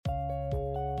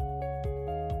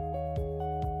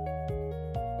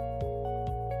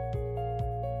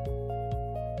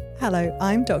Hello,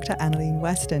 I'm Dr Annalene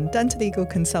Weston, dental legal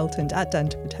consultant at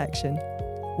Dental Protection.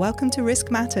 Welcome to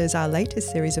Risk Matters, our latest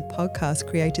series of podcasts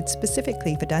created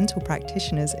specifically for dental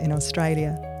practitioners in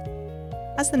Australia.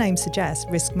 As the name suggests,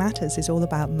 Risk Matters is all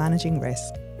about managing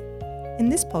risk. In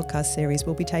this podcast series,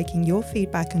 we'll be taking your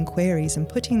feedback and queries and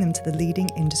putting them to the leading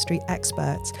industry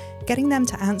experts, getting them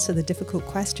to answer the difficult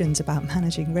questions about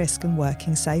managing risk and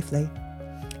working safely.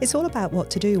 It's all about what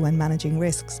to do when managing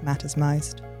risks matters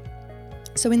most.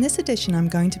 So in this edition, I'm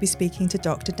going to be speaking to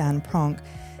Dr Dan Pronk.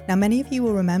 Now, many of you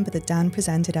will remember that Dan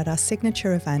presented at our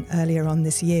signature event earlier on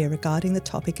this year regarding the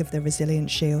topic of the Resilience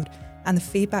Shield, and the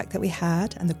feedback that we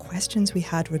had and the questions we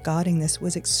had regarding this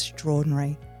was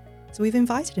extraordinary. So we've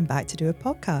invited him back to do a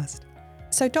podcast.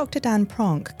 So Dr Dan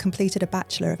Pronk completed a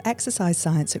Bachelor of Exercise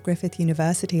Science at Griffith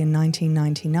University in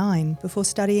 1999 before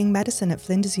studying medicine at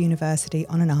Flinders University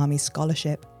on an Army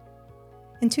scholarship.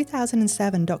 In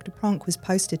 2007, Dr Pronk was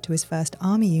posted to his first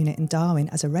Army unit in Darwin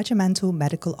as a regimental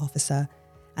medical officer,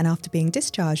 and after being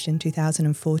discharged in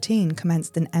 2014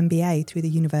 commenced an MBA through the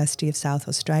University of South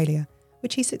Australia,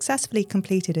 which he successfully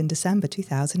completed in December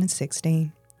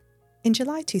 2016. In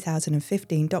July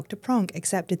 2015, Dr Pronk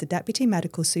accepted the Deputy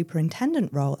Medical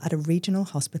Superintendent role at a regional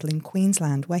hospital in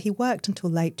Queensland, where he worked until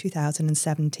late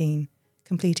 2017,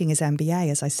 completing his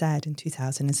MBA, as I said, in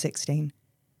 2016.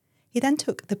 He then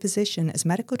took the position as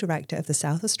Medical Director of the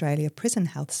South Australia Prison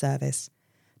Health Service.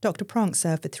 Dr Pronk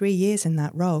served for 3 years in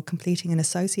that role, completing an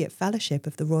Associate Fellowship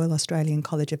of the Royal Australian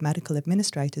College of Medical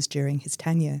Administrators during his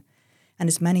tenure. And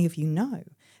as many of you know,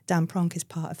 Dan Pronk is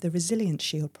part of the Resilience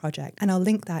Shield project, and I'll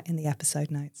link that in the episode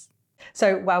notes.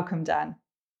 So welcome, Dan.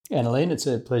 Annalene, it's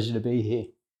a pleasure to be here.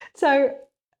 So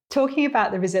talking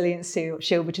about the Resilience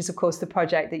Shield, which is of course the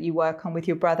project that you work on with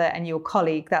your brother and your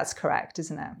colleague, that's correct,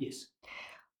 isn't it? Yes.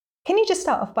 Can you just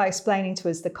start off by explaining to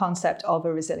us the concept of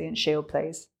a Resilience Shield,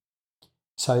 please?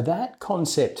 So that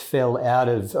concept fell out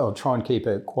of, I'll try and keep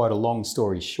quite a long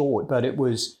story short, but it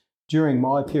was during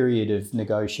my period of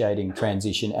negotiating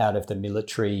transition out of the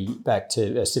military back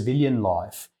to a civilian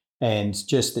life, and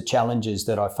just the challenges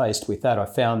that I faced with that, I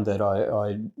found that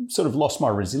I sort of lost my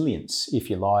resilience, if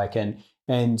you like, and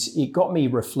it got me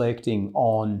reflecting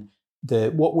on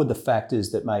what were the factors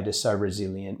that made us so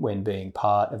resilient when being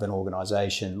part of an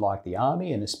organisation like the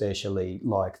Army, and especially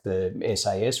like the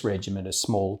SAS regiment, a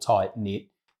small, tight-knit,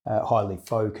 highly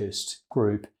focused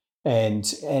group. And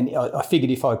I figured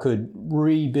if I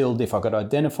could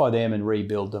identify them and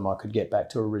rebuild them, I could get back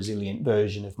to a resilient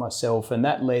version of myself. And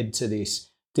that led to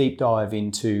this deep dive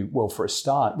into, well, for a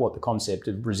start, what the concept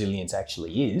of resilience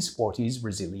actually is. What is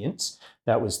resilience?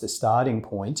 That was the starting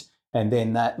point. And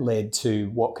then that led to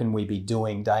what can we be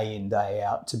doing day in, day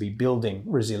out to be building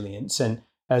resilience. And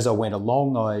as I went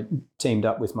along, I teamed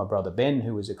up with my brother Ben,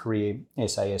 who was a career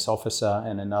SAS officer,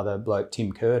 and another bloke,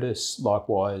 Tim Curtis,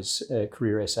 likewise a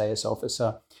career SAS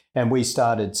officer. And we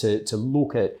started to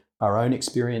look at our own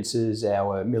experiences,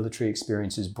 our military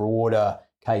experiences, broader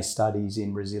case studies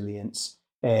in resilience,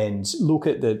 and look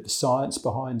at the science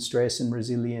behind stress and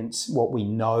resilience, what we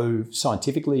know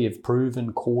scientifically have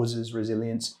proven causes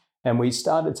resilience. And we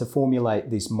started to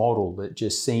formulate this model that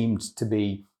just seemed to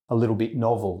be a little bit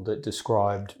novel, that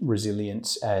described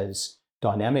resilience as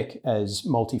dynamic, as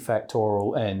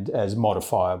multifactorial, and as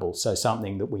modifiable. So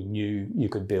something that we knew you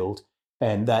could build.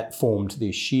 And that formed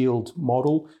the shield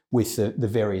model with the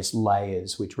various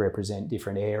layers which represent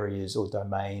different areas or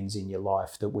domains in your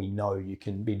life that we know you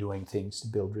can be doing things to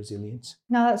build resilience.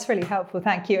 No, that's really helpful.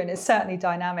 Thank you. And it's certainly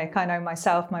dynamic. I know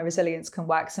myself, my resilience can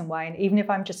wax and wane. Even if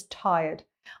I'm just tired,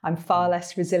 I'm far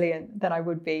less resilient than I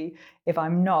would be if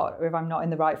I'm not in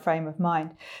the right frame of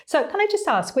mind. So can I just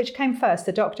ask, which came first,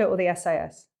 the doctor or the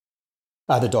SAS?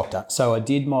 The doctor. So I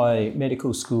did my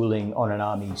medical schooling on an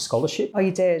Army scholarship. Oh,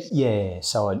 you did? Yeah.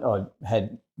 So I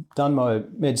had done my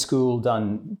med school,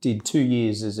 did 2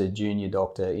 years as a junior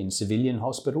doctor in civilian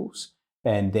hospitals,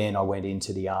 and then I went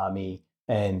into the Army,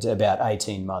 and about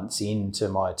 18 months into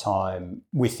my time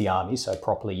with the Army, so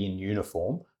properly in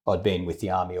uniform, I'd been with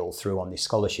the Army all through on this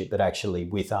scholarship, but actually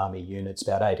with Army units,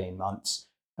 about 18 months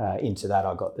into that,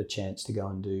 I got the chance to go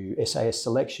and do SAS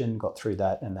selection, got through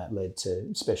that, and that led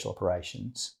to special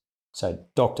operations. So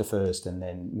doctor first and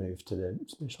then moved to the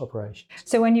special operations.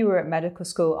 So when you were at medical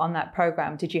school on that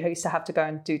program, did you used to have to go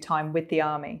and do time with the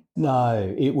Army?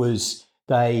 No, it was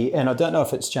and I don't know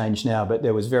if it's changed now, but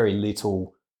there was very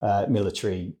little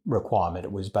military requirement.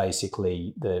 It was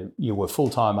basically you were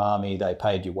full-time Army, they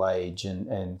paid your wage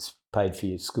and paid for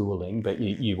your schooling, but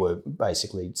you were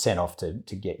basically sent off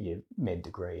to get your med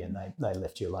degree, and they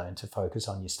left you alone to focus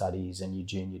on your studies and your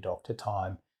junior doctor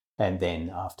time. And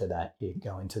then after that, you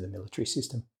go into the military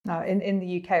system. No, in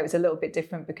the UK, it was a little bit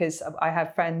different because I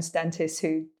have friends, dentists,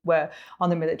 who were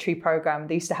on the military program.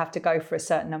 They used to have to go for a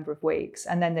certain number of weeks,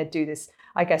 and then they'd do this,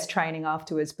 I guess, training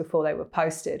afterwards before they were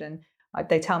posted. And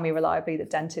they tell me reliably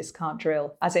that dentists can't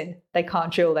drill, as in they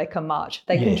can't drill, they can march.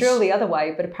 They can drill the other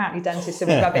way, but apparently dentists are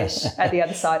rubbish at the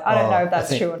other side. I don't know if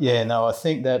that's true. Yeah, no, I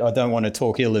think that I don't want to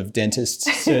talk ill of dentists.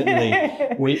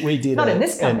 Certainly, we did not in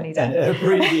this company, an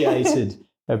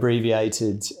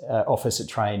abbreviated officer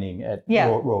training at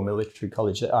Royal Military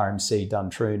College at RMC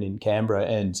Duntroon in Canberra,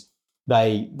 and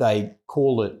they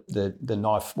call it the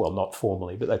knife, well, not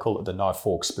formally, but they call it the knife,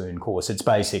 fork, spoon course. It's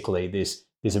basically this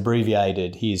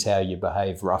abbreviated, here's how you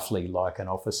behave roughly like an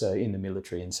officer in the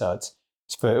military. And so it's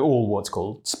for all what's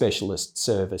called specialist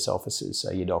service officers,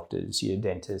 so your doctors, your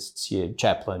dentists, your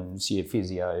chaplains, your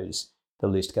physios, the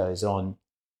list goes on.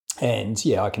 And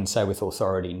yeah, I can say with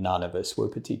authority, none of us were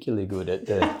particularly good at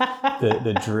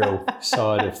the drill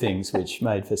side of things, which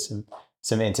made for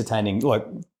some entertaining, like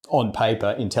on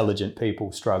paper, intelligent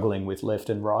people struggling with left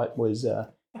and right was,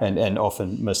 and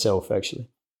often myself actually.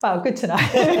 Well, good to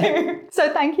know.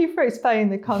 So thank you for explaining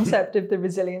the concept of the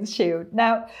resilience shield.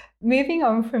 Now, moving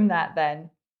on from that then,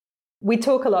 we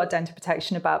talk a lot at Dental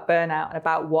Protection about burnout and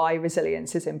about why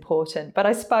resilience is important. But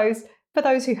I suppose for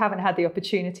those who haven't had the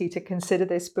opportunity to consider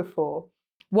this before,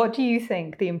 what do you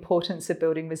think the importance of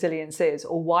building resilience is?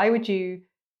 Or why would you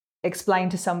explain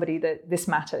to somebody that this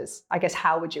matters? I guess,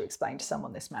 how would you explain to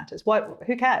someone this matters?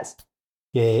 Who cares?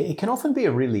 Yeah, it can often be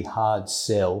a really hard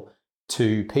sell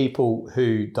to people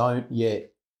who don't yet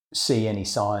see any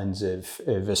signs of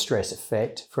a stress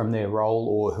effect from their role,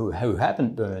 or who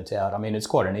haven't burnt out. I mean, it's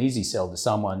quite an easy sell to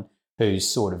someone who's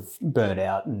sort of burnt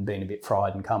out and been a bit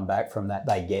fried and come back from that.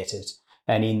 They get it.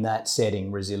 And in that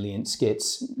setting, resilience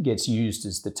gets used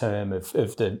as the term of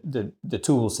the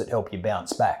tools that help you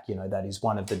bounce back. You know, that is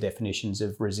one of the definitions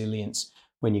of resilience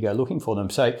when you go looking for them.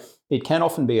 So it can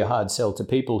often be a hard sell to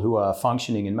people who are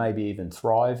functioning and maybe even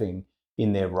thriving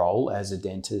in their role as a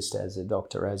dentist, as a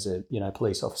doctor, as a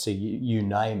police officer, you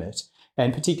name it.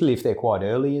 And particularly if they're quite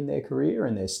early in their career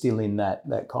and they're still in that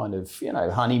kind of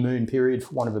honeymoon period,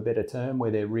 for want of a better term,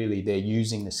 where they're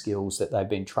using the skills that they've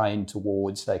been trained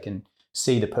towards. They can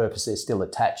see the purpose. They're still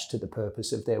attached to the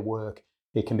purpose of their work.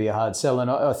 It can be a hard sell.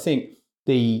 And I think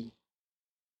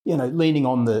leaning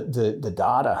on the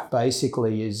data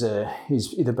basically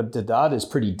but the data is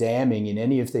pretty damning in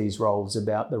any of these roles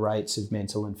about the rates of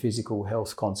mental and physical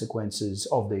health consequences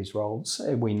of these roles.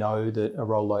 We know that a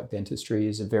role like dentistry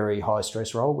is a very high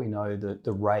stress role. We know that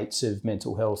the rates of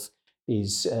mental health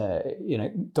is,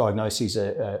 diagnoses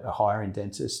are higher in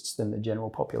dentists than the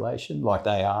general population, like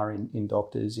they are in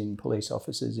doctors, in police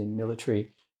officers, in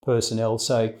military personnel.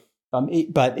 So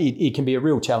it can be a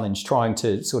real challenge trying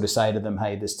to sort of say to them,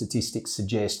 hey, the statistics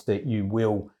suggest that you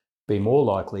will be more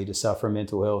likely to suffer a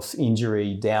mental health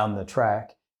injury down the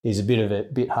track, is a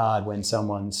bit hard when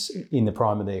someone's in the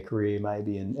prime of their career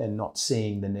maybe and not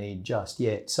seeing the need just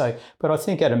yet. So, but I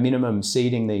think at a minimum,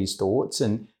 seeding these thoughts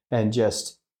and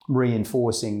just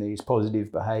reinforcing these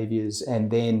positive behaviours,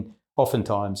 and then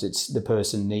oftentimes it's the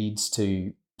person needs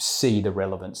to see the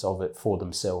relevance of it for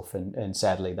themselves, and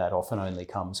sadly that often only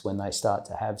comes when they start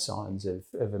to have signs of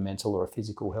a mental or a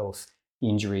physical health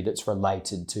injury that's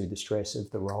related to the stress of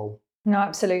the role. No,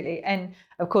 absolutely. And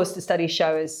of course the studies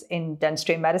show us in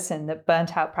dentistry and medicine that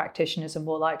burnt out practitioners are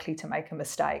more likely to make a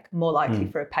mistake, more likely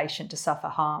for a patient to suffer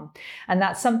harm. And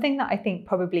that's something that I think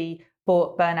probably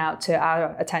brought burnout to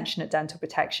our attention at Dental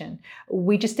Protection.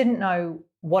 We just didn't know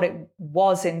what it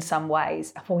was in some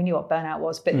ways. Well, we knew what burnout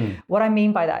was, but what I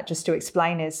mean by that, just to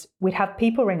explain, is we'd have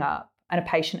people ring up and a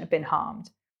patient had been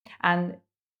harmed. And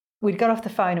we'd get off the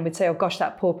phone and we'd say, oh gosh,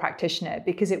 that poor practitioner,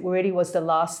 because it really was the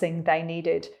last thing they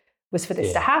needed was for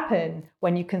this to happen,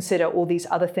 when you consider all these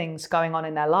other things going on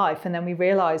in their life. And then we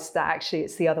realized that actually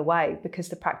it's the other way, because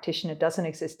the practitioner doesn't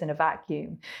exist in a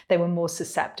vacuum. They were more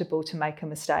susceptible to make a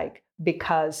mistake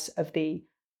because of the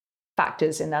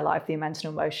factors in their life, the mental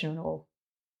and emotional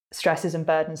stresses and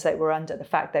burdens they were under, the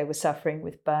fact they were suffering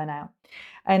with burnout.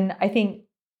 And I think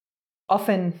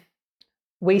often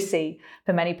we see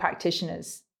for many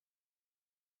practitioners,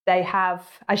 they have,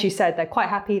 as you said, they're quite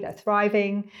happy, they're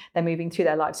thriving, they're moving through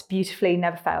their lives beautifully,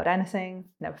 never failed anything,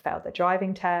 never failed their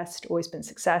driving test, always been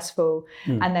successful.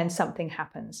 And then something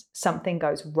happens, something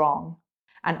goes wrong,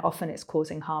 and often it's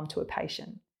causing harm to a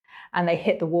patient. And they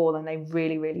hit the wall and they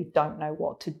really, really don't know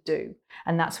what to do.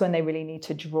 And that's when they really need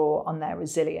to draw on their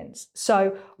resilience.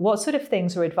 So what sort of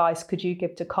things or advice could you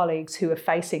give to colleagues who are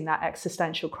facing that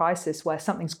existential crisis where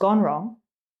something's gone wrong,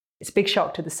 it's a big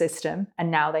shock to the system,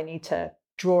 and now they need to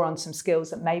draw on some skills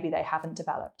that maybe they haven't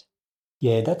developed?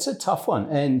 Yeah, that's a tough one.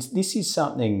 And this is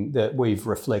something that we've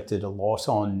reflected a lot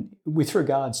on with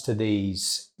regards to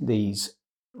these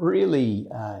really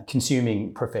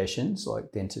consuming professions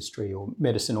like dentistry or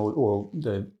medicine or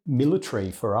the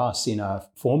military for us in our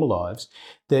former lives,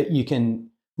 that you can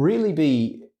really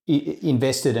be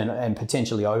invested and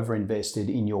potentially over-invested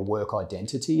in your work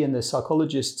identity. And the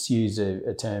psychologists use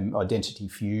a term, identity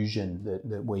fusion,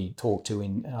 that we talk to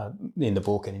in the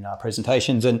book and in our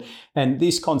presentations. And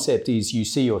this concept is you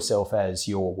see yourself as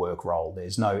your work role.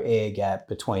 There's no air gap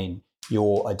between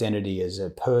your identity as a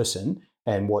person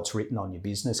and what's written on your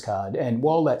business card. And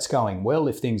while that's going well,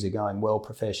 if things are going well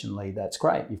professionally, that's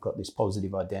great. You've got this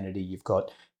positive identity, you've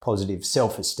got positive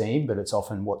self-esteem, but it's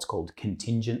often what's called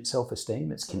contingent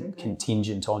self-esteem. It's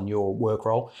contingent on your work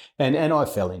role. And I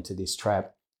fell into this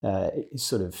trap,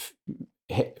 sort of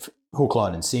hook,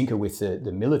 line and sinker with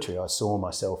the military. I saw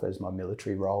myself as my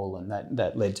military role, and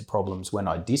that led to problems when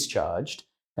I discharged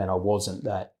and I wasn't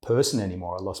that person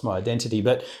anymore. I lost my identity.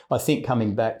 But I think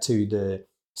coming back to the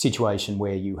situation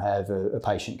where you have a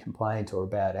patient complaint or a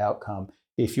bad outcome,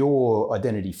 if your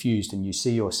identity fused and you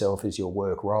see yourself as your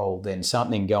work role, then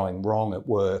something going wrong at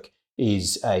work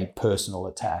is a personal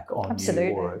attack on Absolutely.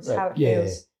 you. Or it's how it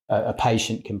feels. A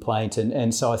patient complaint.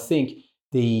 And so I think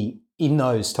in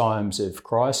those times of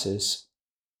crisis,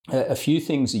 a few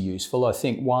things are useful. I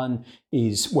think one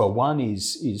is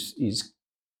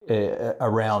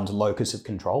around locus of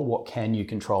control. What can you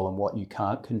control and what you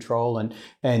can't control?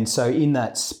 And so in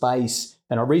that space,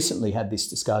 and I recently had this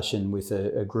discussion with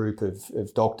a group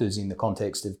of doctors in the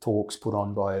context of talks put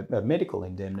on by a medical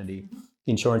indemnity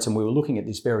insurance, and we were looking at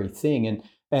this very thing.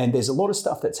 And there's a lot of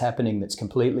stuff that's happening that's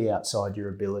completely outside your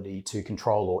ability to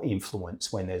control or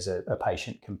influence when there's a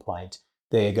patient complaint.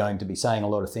 They're going to be saying a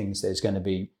lot of things. There's going to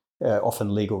be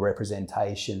often legal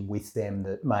representation with them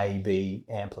that may be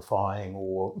amplifying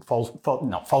or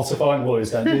not falsifying. Lawyers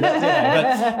don't do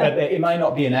that, but it may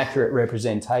not be an accurate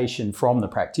representation from the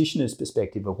practitioner's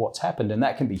perspective of what's happened, and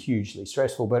that can be hugely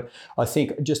stressful. But I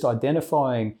think just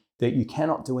identifying that you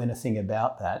cannot do anything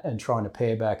about that and trying to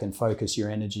pare back and focus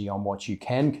your energy on what you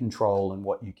can control and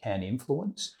what you can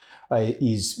influence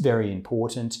is very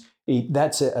important.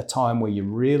 That's a time where you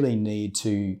really need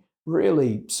to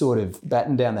really sort of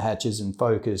batten down the hatches and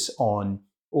focus on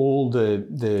all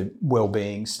the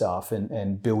well-being stuff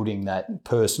and building that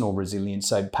personal resilience.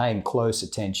 So paying close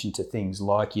attention to things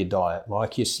like your diet,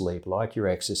 like your sleep, like your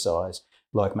exercise,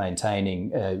 like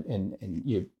maintaining and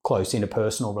your close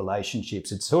interpersonal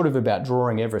relationships. It's sort of about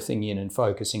drawing everything in and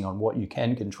focusing on what you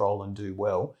can control and do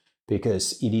well,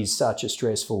 because it is such a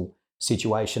stressful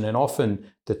situation, and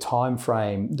often the time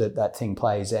frame that thing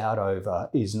plays out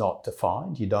over is not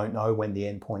defined. You don't know when the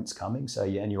end point's coming,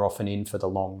 and you're often in for the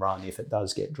long run if it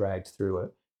does get dragged through a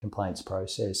complaints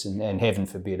process, and heaven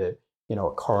forbid a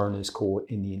coroner's court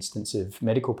in the instance of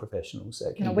medical professionals.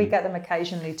 We get them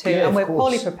occasionally too, and we're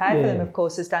poorly prepared for them, of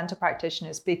course, as dental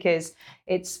practitioners, because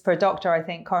it's, for a doctor, I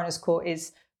think coroner's court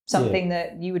is something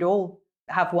that you would all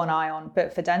have one eye on,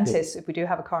 but for dentists, if we do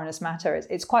have a coroner's matter,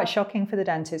 it's quite shocking for the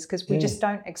dentist, because we just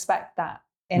don't expect that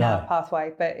in our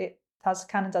pathway, but it does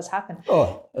happen.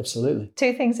 Oh, absolutely.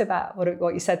 Two things about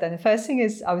what you said then. The first thing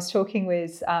is, I was talking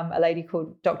with a lady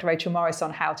called Dr. Rachel Morris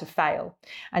on how to fail,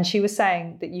 and she was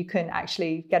saying that you can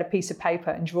actually get a piece of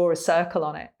paper and draw a circle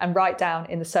on it and write down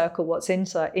in the circle what's in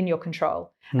your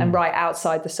control, and write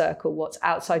outside the circle what's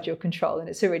outside your control, and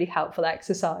it's a really helpful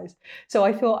exercise. So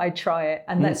I thought I'd try it,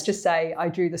 and let's just say I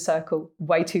drew the circle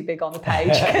way too big on the page,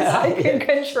 because I can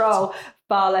control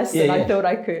far less than I thought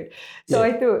I could. So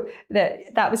I thought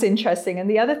that was interesting. And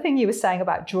the other thing you were saying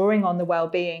about drawing on the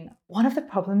well-being, one of the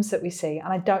problems that we see,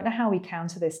 and I don't know how we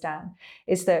counter this, Dan,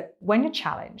 is that when you're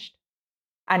challenged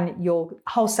and your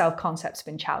whole self-concept's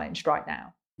been challenged right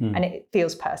now, and it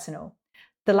feels personal,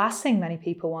 the last thing many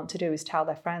people want to do is tell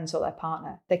their friends or their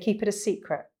partner. They keep it a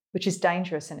secret, which is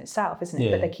dangerous in itself, isn't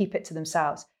it? But they keep it to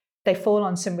themselves. They fall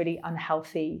on some really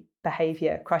unhealthy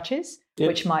behavior crutches,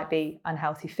 which might be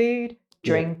unhealthy food,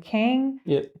 drinking,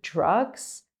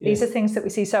 drugs. These are things that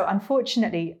we see. So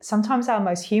unfortunately, sometimes our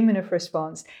most human of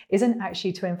response isn't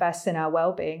actually to invest in our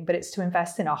well-being, but it's to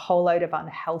invest in a whole load of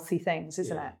unhealthy things,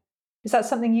 isn't it? Is that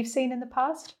something you've seen in the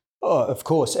past? Oh, of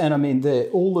course. And I mean,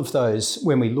 all of those,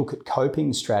 when we look at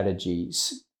coping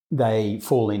strategies, they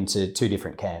fall into two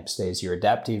different camps. There's your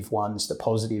adaptive ones, the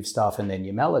positive stuff, and then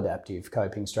your maladaptive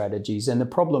coping strategies. And the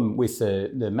problem with the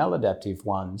maladaptive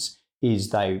ones is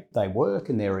they work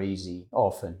and they're easy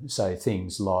often. So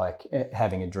things like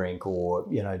having a drink or,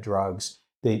 drugs,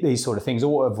 these sort of things,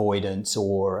 or avoidance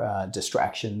or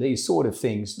distraction, these sort of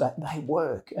things, that they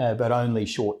work, but only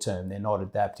short term. They're not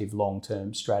adaptive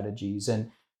long-term strategies.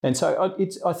 And so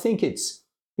I think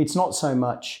it's not so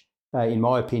much, in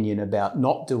my opinion, about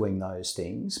not doing those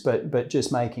things, but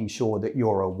just making sure that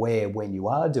you're aware when you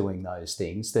are doing those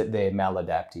things that they're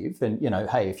maladaptive. And,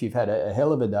 hey, if you've had a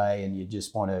hell of a day and you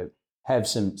just want to have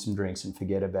some drinks and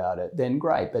forget about it, then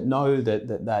great. But know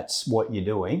that that's what you're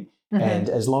doing. Mm-hmm. And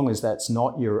as long as that's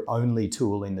not your only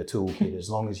tool in the toolkit, as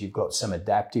long as you've got some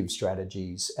adaptive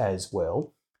strategies as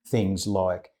well, things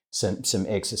like some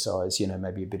exercise,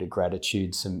 maybe a bit of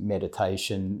gratitude, some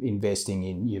meditation, investing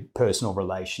in your personal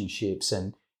relationships,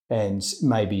 and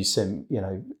maybe some,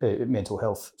 mental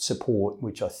health support,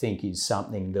 which I think is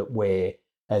something that we're,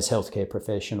 as healthcare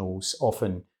professionals,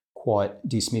 often quite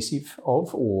dismissive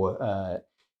of or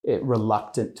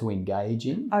reluctant to engage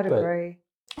in. I'd agree.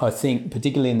 I think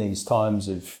particularly in these times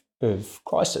of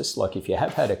crisis, like if you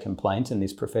have had a complaint and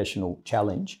this professional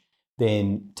challenge,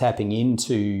 then tapping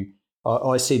into,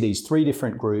 I see these three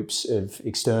different groups of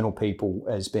external people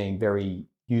as being very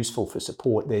useful for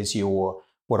support. There's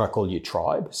what I call your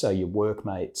tribe, so your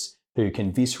workmates who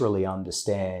can viscerally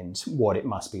understand what it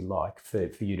must be like for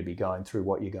you to be going through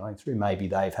what you're going through. Maybe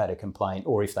they've had a complaint,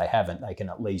 or if they haven't, they can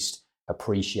at least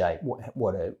appreciate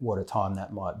what a time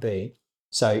that might be.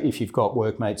 So if you've got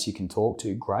workmates you can talk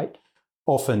to, great.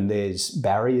 Often there's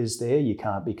barriers there. You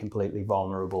can't be completely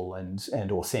vulnerable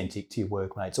and authentic to your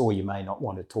workmates, or you may not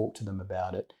want to talk to them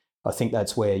about it. I think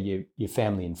that's where your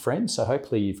family and friends. So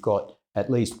hopefully you've got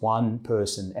at least one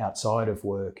person outside of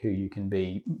work who you can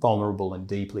be vulnerable and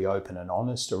deeply open and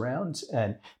honest around.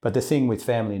 But the thing with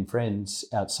family and friends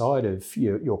outside of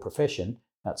your profession,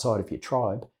 outside of your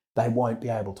tribe, they won't be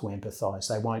able to empathise.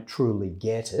 They won't truly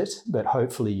get it, but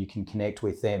hopefully you can connect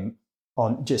with them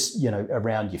on just,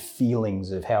 around your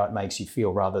feelings of how it makes you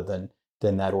feel rather than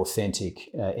that authentic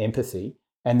empathy.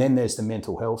 And then there's the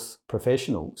mental health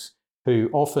professionals who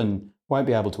often won't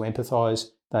be able to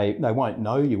empathise. They won't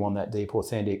know you on that deep,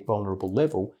 authentic, vulnerable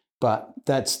level, but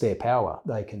that's their power.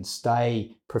 They can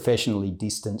stay professionally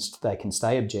distanced, they can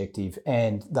stay objective,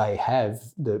 and they have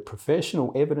the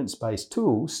professional evidence-based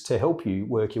tools to help you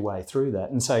work your way through that.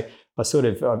 And so I've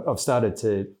started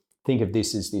to think of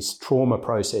this as this trauma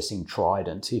processing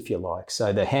trident, if you like.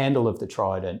 So the handle of the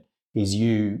trident is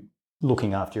you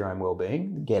looking after your own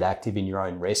well-being. Get active in your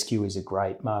own rescue is a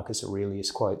great Marcus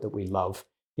Aurelius quote that we love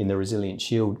in the Resilient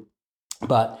Shield.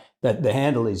 But that the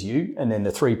handle is you, and then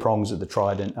the three prongs of the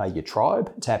trident are your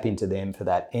tribe. Tap into them for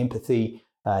that empathy.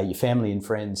 Your family and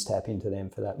friends, tap into them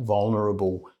for that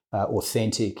vulnerable,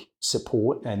 authentic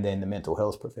support, and then the mental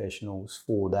health professionals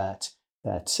for that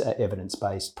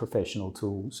evidence-based professional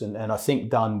tools. And I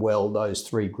think done well, those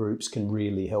three groups can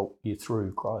really help you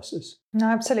through crisis. No,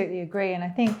 I absolutely agree. And I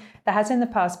think there has in the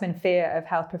past been fear of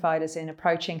health providers in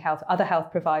approaching other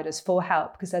health providers for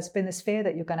help, because there's been this fear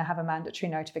that you're going to have a mandatory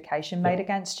notification made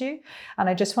against you. And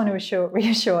I just want to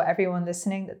reassure everyone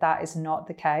listening that is not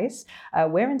the case.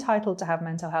 We're entitled to have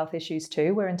mental health issues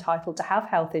too. We're entitled to have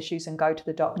health issues and go to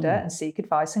the doctor and seek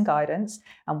advice and guidance.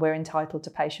 And we're entitled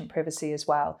to patient privacy as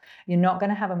well. You're not going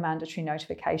to have a mandatory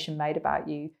notification made about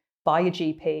you by your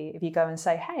GP if you go and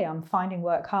say, hey, I'm finding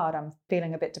work hard, I'm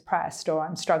feeling a bit depressed, or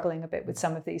I'm struggling a bit with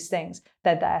some of these things.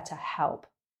 They're there to help.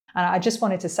 And I just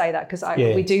wanted to say that because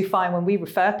we do find when we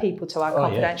refer people to our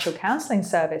confidential counselling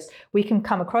service, we can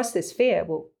come across this fear.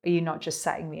 Well, are you not just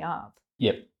setting me up?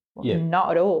 Yep. Well,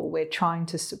 not at all. We're trying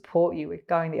to support you. We're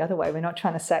going the other way. We're not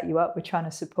trying to set you up. We're trying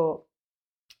to support.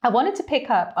 I wanted to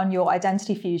pick up on your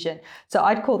identity fusion. So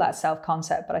I'd call that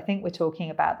self-concept, but I think we're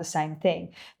talking about the same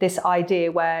thing. This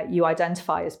idea where you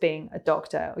identify as being a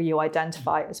doctor or you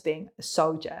identify as being a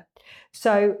soldier.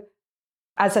 So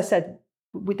as I said,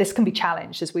 this can be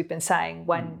challenged, as we've been saying,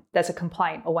 when there's a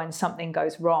complaint or when something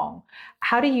goes wrong.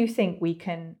 How do you think we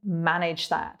can manage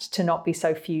that to not be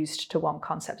so fused to one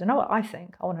concept? I know what I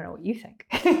think. I want to know what you think.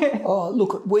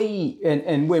 Look,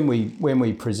 when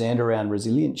we present around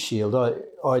Resilient Shield,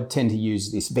 I tend to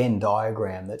use this Venn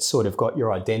diagram that's sort of got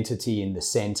your identity in the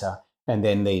centre and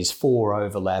then these four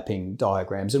overlapping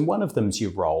diagrams. And one of them's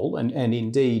your role. And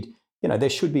indeed, there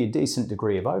should be a decent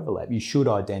degree of overlap. You should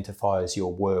identify as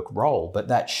your work role, but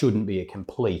that shouldn't be a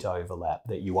complete overlap,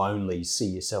 that you only see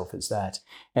yourself as that.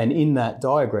 And in that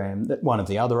diagram, that one of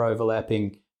the other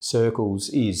overlapping circles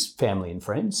is family and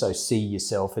friends. So see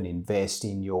yourself and invest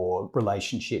in your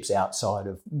relationships outside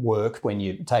of work when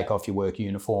you take off your work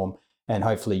uniform, and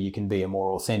hopefully you can be a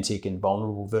more authentic and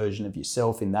vulnerable version of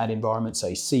yourself in that environment.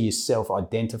 So see yourself,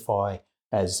 identify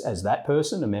as that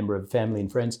person, a member of family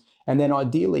and friends. And then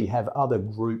ideally have other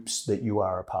groups that you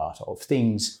are a part of,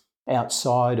 things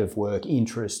outside of work,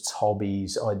 interests,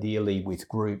 hobbies, ideally with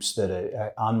groups that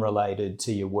are unrelated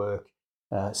to your work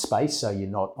space. So you're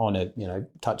not on a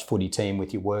touch footy team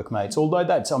with your workmates. Although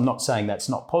I'm not saying that's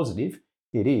not positive.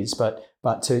 It is, but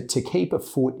to keep a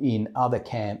foot in other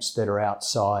camps that are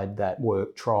outside that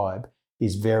work tribe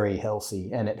is very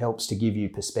healthy, and it helps to give you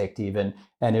perspective,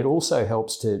 and it also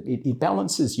helps it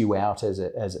balances you out as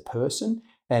a person.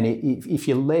 And if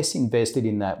you're less invested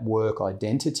in that work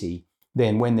identity,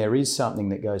 then when there is something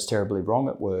that goes terribly wrong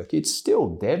at work, it's still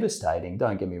devastating,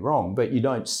 don't get me wrong, but you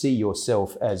don't see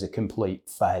yourself as a complete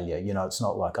failure. It's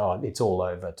not like, oh, it's all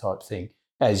over type thing,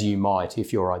 as you might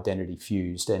if you're identity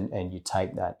fused and you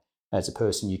take that as a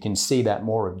person. You can see that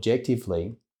more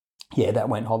objectively. Yeah, that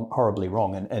went horribly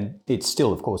wrong, and it's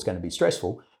still, of course, going to be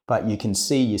stressful, but you can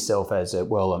see yourself as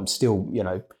I'm still,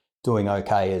 doing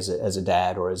okay as a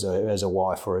dad or as a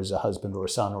wife or as a husband or a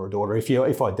son or a daughter. If you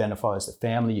identify as a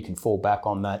family, you can fall back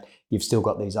on that. You've still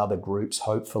got these other groups,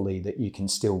 hopefully, that you can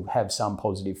still have some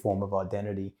positive form of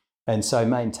identity. And so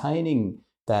maintaining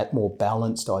that more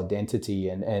balanced identity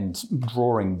and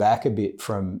drawing back a bit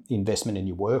from investment in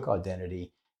your work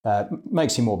identity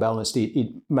makes you more balanced.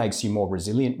 It makes you more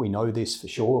resilient. We know this for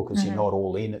sure because you're not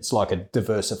all in. It's like a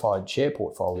diversified share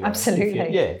portfolio. Absolutely.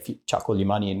 If you chuck all your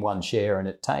money in one share and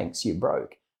it tanks, you're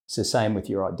broke. It's the same with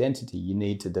your identity. You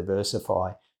need to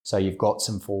diversify so you've got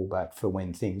some fallback for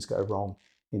when things go wrong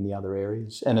in the other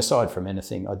areas. And aside from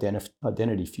anything,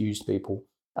 identity fused people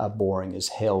are boring as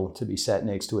hell to be sat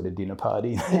next to at a dinner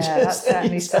party. Yeah, that's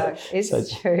certainly so.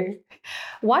 It's true.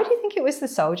 Why do you think it was the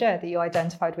soldier that you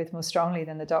identified with more strongly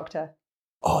than the doctor?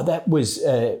 Oh, that was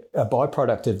a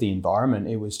byproduct of the environment.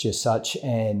 It was just such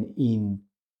an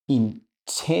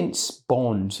intense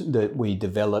bond that we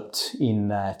developed in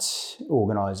that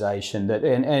organisation.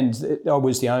 And I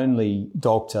was the only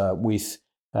doctor with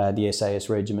the SAS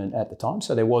regiment at the time.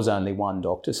 So there was only one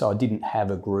doctor. So I didn't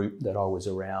have a group that I was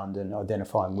around and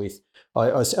identifying with.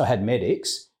 I had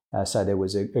medics. So there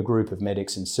was a group of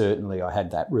medics, and certainly I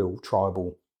had that real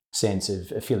tribal sense of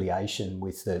affiliation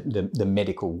with the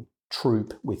medical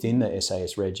troop within the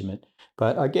SAS regiment.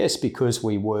 But I guess because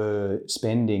we were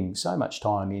spending so much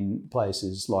time in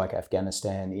places like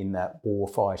Afghanistan in that war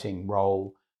fighting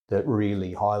role, that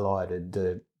really highlighted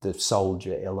the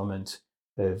soldier element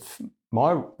of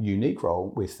my unique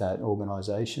role with that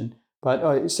organisation. But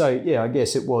I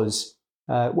guess it was,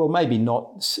 maybe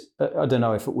not, I don't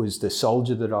know if it was the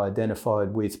soldier that I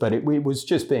identified with, but it was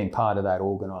just being part of that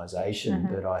organisation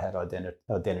that I had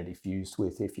identity fused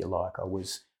with, if you like. I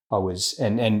was,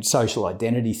 and social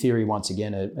identity theory, once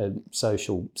again, a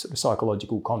social sort of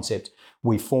psychological concept.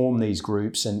 We form these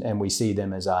groups and we see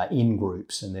them as our in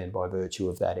groups, and then by virtue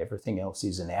of that, everything else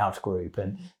is an out group.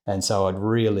 And so I'd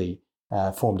really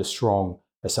formed a strong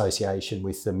association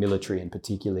with the military, and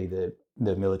particularly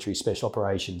the military special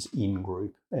operations in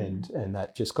group, and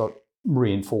that just got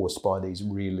reinforced by these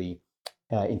really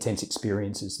intense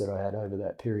experiences that I had over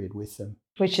that period with them.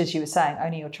 Which, as you were saying,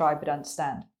 only your tribe would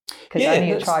understand, because only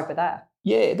your tribe were there.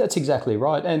 Yeah, that's exactly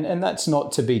right. And that's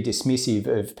not to be dismissive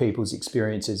of people's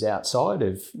experiences outside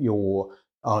of your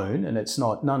own, and it's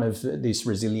not, none of this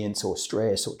resilience or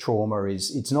stress or trauma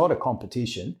it's not a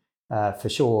competition. For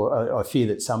sure, I fear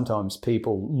that sometimes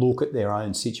people look at their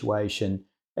own situation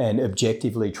and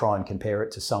objectively try and compare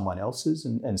it to someone else's,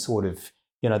 and sort of,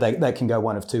 they can go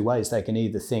one of two ways. They can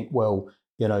either think, well,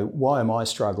 why am I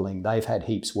struggling? They've had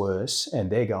heaps worse and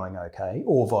they're going okay,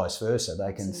 or vice versa.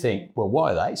 They can think, well,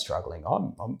 why are they struggling?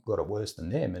 I've got it worse than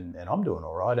them and I'm doing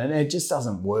all right. And it just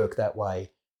doesn't work that way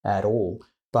at all.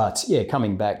 But yeah,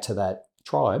 coming back to that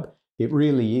tribe, it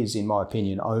really is, in my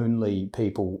opinion, only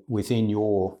people within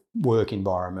your work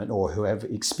environment or who have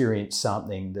experienced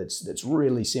something that's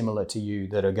really similar to you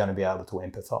that are going to be able to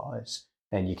empathise,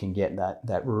 and you can get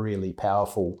that really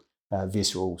powerful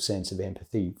visceral sense of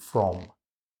empathy from.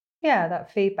 Yeah,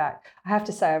 that feedback. I have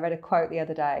to say, I read a quote the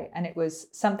other day, and it was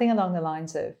something along the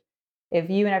lines of, if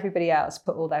you and everybody else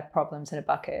put all their problems in a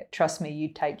bucket, trust me,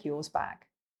 you'd take yours back.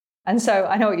 And so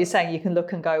I know what you're saying. You can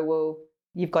look and go, well,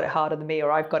 you've got it harder than me,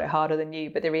 or I've got it harder than you.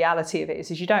 But the reality of it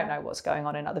is you don't know what's going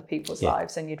on in other people's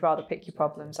lives, and you'd rather pick your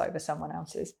problems over someone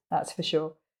else's. That's for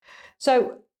sure.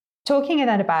 So talking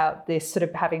then about this sort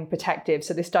of having protective,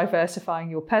 so this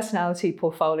diversifying your personality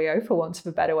portfolio, for want of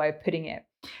a better way of putting it.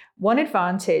 One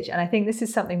advantage, and I think this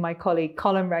is something my colleague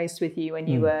Colin raised with you when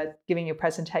you were giving your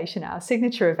presentation at our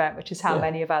signature event, which is how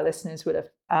many of our listeners would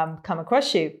have come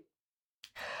across you,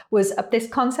 was this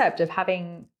concept of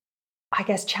having, I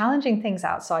guess, challenging things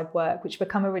outside work, which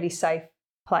become a really safe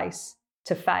place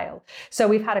to fail. So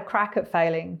we've had a crack at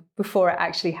failing before it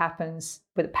actually happens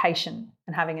with a patient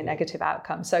and having a negative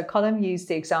outcome. So Colin used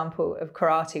the example of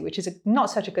karate, which is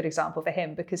not such a good example for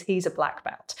him because he's a black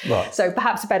belt. Right. So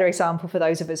perhaps a better example for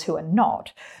those of us who are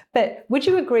not. But would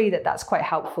you agree that that's quite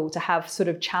helpful to have sort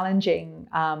of challenging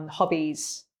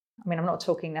hobbies? I mean, I'm not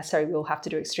talking necessarily we all have to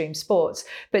do extreme sports,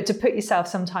 but to put yourself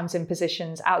sometimes in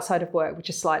positions outside of work which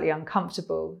are slightly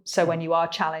uncomfortable. So when you are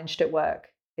challenged at work,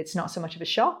 it's not so much of a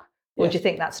shock? Or do you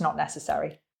think that's not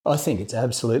necessary? I think it's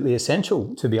absolutely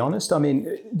essential, to be honest. I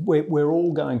mean, we're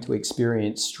all going to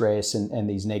experience stress and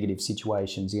these negative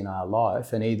situations in our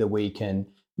life, and either we can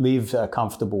live a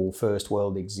comfortable first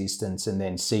world existence and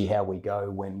then see how we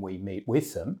go when we meet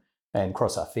with them and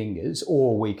cross our fingers,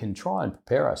 or we can try and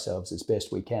prepare ourselves as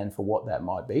best we can for what that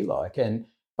might be like. And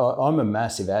I'm a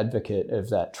massive advocate of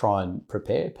that try and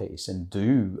prepare piece and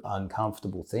do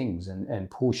uncomfortable things and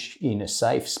push in a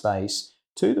safe space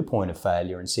to the point of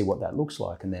failure and see what that looks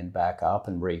like, and then back up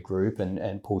and regroup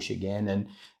and push again.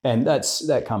 And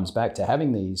that comes back to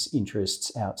having these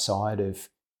interests outside of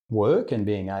work and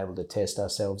being able to test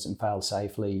ourselves and fail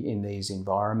safely in these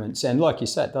environments. And like you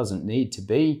said, it doesn't need to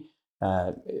be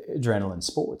adrenaline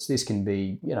sports. This can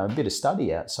be, a bit of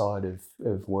study outside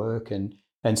of work.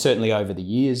 And certainly over the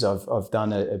years, I've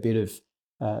done a bit of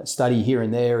study here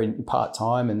and there in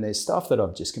part-time, and there's stuff that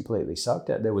I've just completely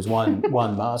sucked at. There was one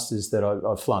master's that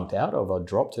I flunked out of. I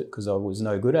dropped it because I was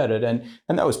no good at it, and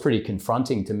that was pretty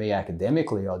confronting to me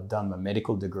academically. I'd done my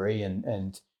medical degree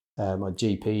and my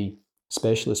GP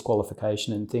specialist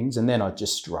qualification and things, and then I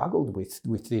just struggled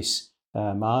with this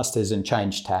master's and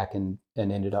changed tack and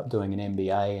ended up doing an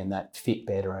MBA, and that fit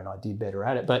better and I did better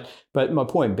at it. But my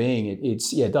point being,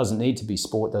 it doesn't need to be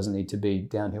sport, doesn't need to be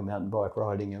downhill mountain bike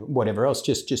riding or whatever else,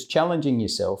 just challenging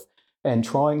yourself and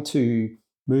trying to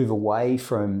move away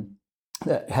from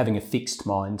having a fixed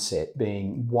mindset,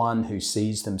 being one who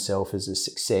sees themselves as a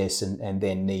success and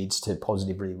then needs to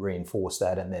positively reinforce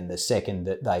that, and then the second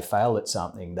that they fail at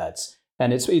something,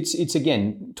 and it's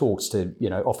again talks to,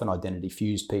 often identity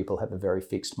fused people have a very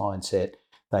fixed mindset.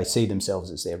 They see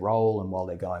themselves as their role, and while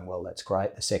they're going, well, that's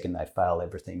great. The second they fail,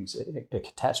 everything's a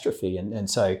catastrophe. And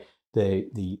so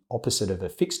the opposite of a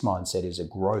fixed mindset is a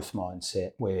growth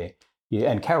mindset where,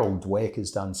 and Carol Dweck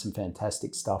has done some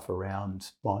fantastic stuff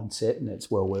around mindset, and it's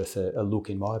well worth a look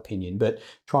in my opinion, but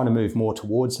trying to move more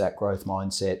towards that growth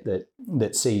mindset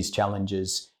that sees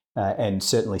challenges and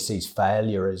certainly sees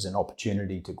failure as an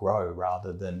opportunity to grow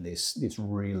rather than this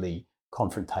really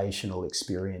confrontational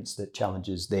experience that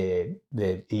challenges their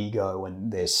ego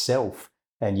and their self.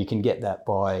 And you can get that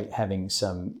by having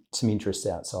some interests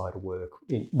outside of work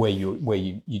where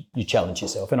you challenge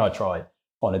yourself. And I try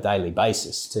on a daily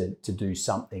basis to do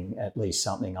something, at least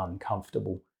something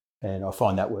uncomfortable. And I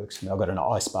find that works for me. I've got an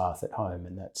ice bath at home,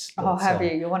 and that's have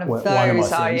you? You're one of those, one of my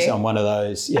are things. you? I'm one of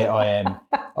those. Yeah, I am.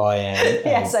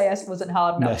 The SAS wasn't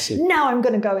hard enough. Massive. Now I'm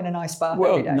going to go in an ice bath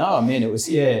every day. No, I mean, it was,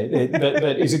 but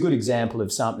it's a good example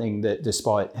of something that,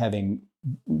 despite having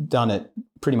done it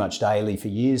pretty much daily for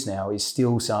years now, is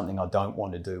still something I don't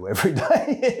want to do every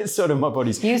day. It's sort of my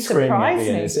body's screaming at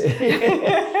me.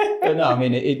 But no, I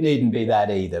mean, it needn't be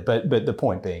that either. But the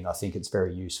point being, I think it's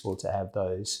very useful to have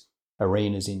those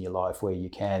arenas in your life where you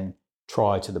can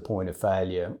try to the point of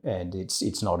failure, and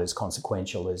it's not as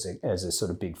consequential as a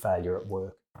sort of big failure at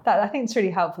work. That, I think, it's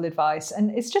really helpful advice. And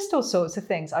it's just all sorts of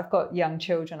things. I've got young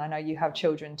children. I know you have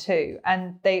children too.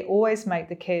 And they always make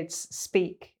the kids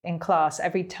speak in class.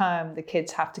 Every term, the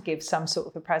kids have to give some sort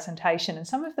of a presentation. And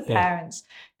some of the parents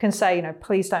can say,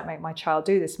 please don't make my child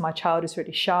do this. My child is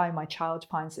really shy. My child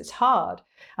finds this hard.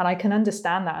 And I can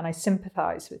understand that, and I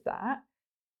sympathize with that.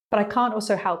 But I can't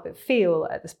also help but feel,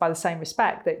 by the same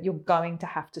respect, that you're going to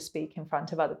have to speak in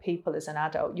front of other people as an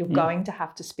adult. You're going to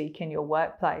have to speak in your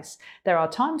workplace. There are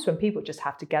times when people just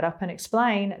have to get up and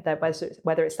explain that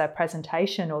whether it's their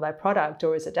presentation or their product,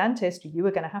 or as a dentist, you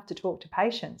are going to have to talk to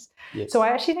patients. Yes. So I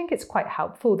actually think it's quite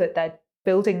helpful that they're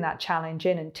building that challenge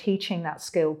in and teaching that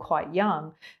skill quite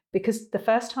young. Because the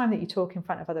first time that you talk in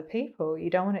front of other people, you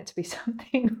don't want it to be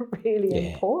something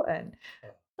really important.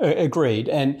 Agreed.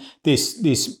 And this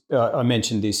I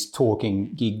mentioned this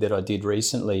talking gig that I did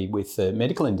recently with the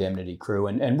medical indemnity crew,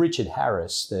 and Richard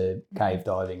Harris, the cave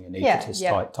diving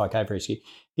anaesthetist, Thai cave rescue,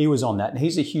 he was on that. And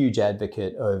he's a huge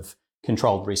advocate of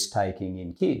controlled risk taking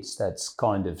in kids. That's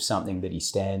kind of something that he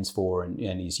stands for, and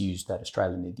he's used that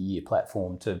Australian of the Year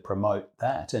platform to promote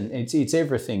that. And it's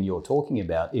everything you're talking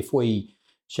about. If we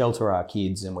shelter our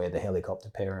kids and we're the helicopter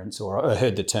parents, or I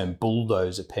heard the term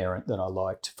bulldozer parent that I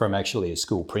liked from actually a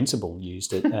school principal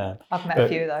used it. I've met a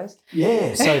few of those.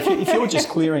 Yeah, so if you're just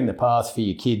clearing the path for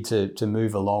your kid to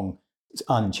move along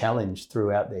unchallenged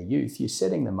throughout their youth, you're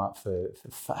setting them up for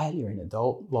failure in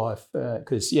adult life.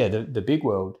 Because, the big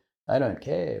world, they don't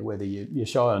care whether you're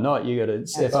shy or not. You got to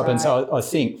step up. Right. And so I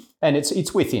think, and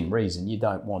it's within reason. You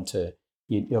don't want to,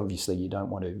 you don't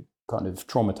want to kind of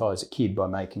traumatise a kid by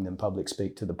making them public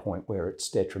speak to the point where it's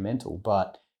detrimental.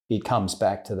 But it comes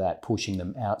back to that pushing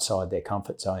them outside their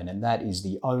comfort zone, and that is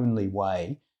the only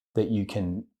way that you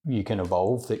can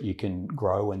evolve, that you can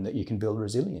grow, and that you can build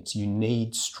resilience. You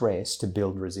need stress to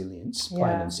build resilience,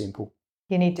 plain and simple.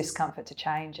 You need discomfort to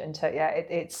change, and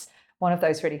it's one of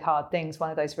those really hard things,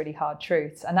 one of those really hard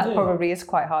truths, and that probably is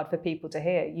quite hard for people to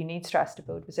hear. You need stress to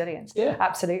build resilience. Yeah,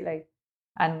 absolutely.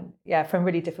 And from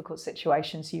really difficult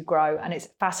situations you grow. And it's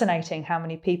fascinating how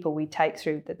many people we take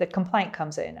through the complaint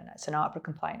comes in, and it's an ARPA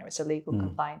complaint or it's a legal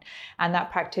complaint, and that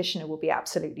practitioner will be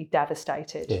absolutely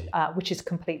devastated, which is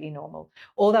completely normal.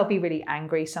 Or they'll be really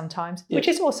angry sometimes, which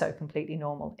is also completely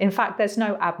normal. In fact, there's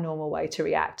no abnormal way to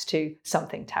react to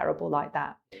something terrible like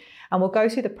that. And we'll go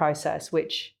through the process,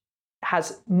 which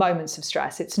has moments of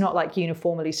stress. It's not like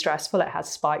uniformly stressful. It has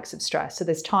spikes of stress. So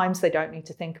there's times they don't need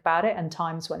to think about it, and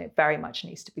times when it very much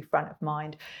needs to be front of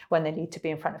mind, when they need to be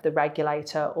in front of the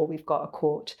regulator, or we've got a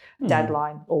court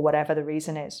deadline, or whatever the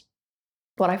reason is.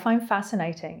 What I find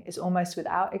fascinating is almost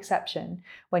without exception,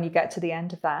 when you get to the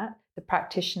end of that, the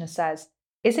practitioner says,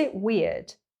 is it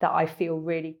weird that I feel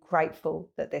really grateful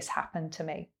that this happened to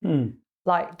me?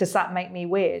 Like, does that make me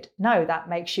weird? No, that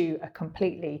makes you a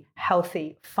completely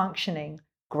healthy, functioning,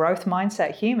 growth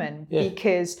mindset human,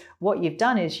 because what you've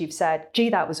done is you've said, gee,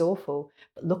 that was awful,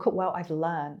 but look at what I've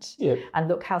learned, and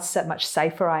look how much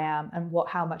safer I am, and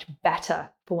how much better,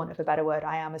 for want of a better word,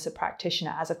 I am as a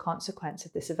practitioner as a consequence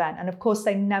of this event. And of course,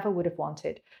 they never would have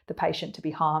wanted the patient to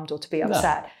be harmed or to be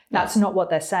upset. That's not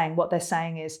what they're saying. What they're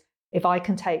saying is, if I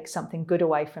can take something good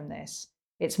away from this,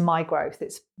 it's my growth.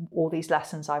 It's all these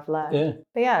lessons I've learned.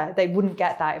 But they wouldn't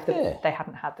get that if they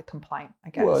hadn't had the complaint,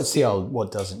 I guess. Well, it's the old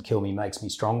 "what doesn't kill me makes me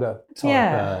stronger"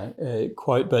 type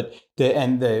quote. But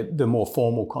the more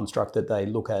formal construct that they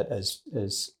look at as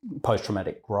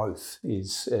post-traumatic growth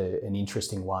is an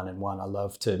interesting one, and one I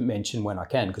love to mention when I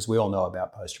can, because we all know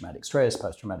about post-traumatic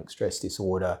stress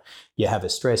disorder. You have a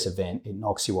stress event, it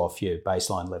knocks you off your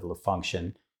baseline level of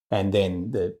function. And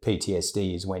then the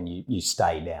PTSD is when you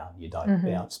stay down, you don't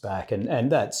bounce back. And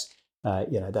that's,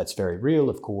 that's very real,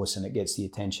 of course, and it gets the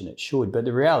attention it should. But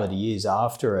the reality is,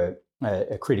 after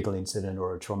a critical incident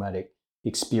or a traumatic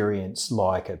experience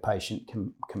like a patient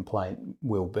complaint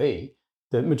will be,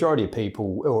 the majority of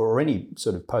people, or any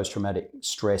sort of post-traumatic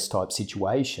stress type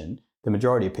situation, the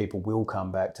majority of people will come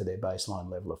back to their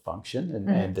baseline level of function.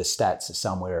 And the stats are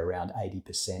somewhere around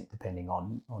 80%, depending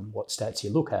on what stats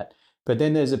you look at. But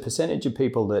then there's a percentage of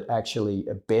people that actually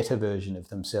a better version of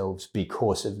themselves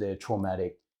because of their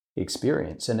traumatic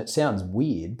experience. And it sounds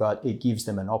weird, but it gives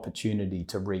them an opportunity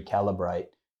to recalibrate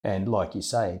and, like you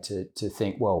say, to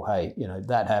think, well, hey,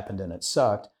 that happened and it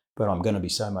sucked, but I'm going to be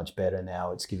so much better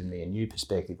now. It's given me a new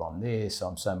perspective on this.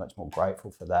 I'm so much more grateful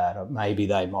for that. Or maybe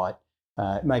that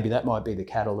might be the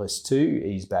catalyst to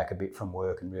ease back a bit from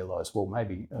work and realise, well,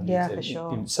 maybe. For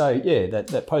sure. So,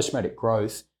 that post-traumatic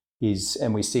growth is,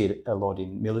 and we see it a lot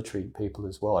in military people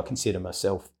as well. I consider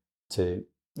myself to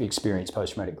experience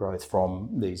post-traumatic growth from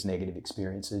these negative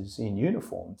experiences in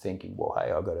uniform, thinking, well,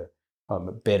 hey, I'm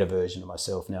a better version of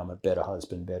myself now. I'm a better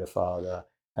husband, better father,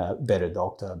 better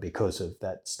doctor because of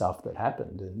that stuff that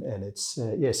happened. And it's,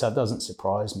 so it doesn't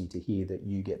surprise me to hear that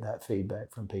you get that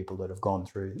feedback from people that have gone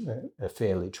through a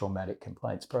fairly traumatic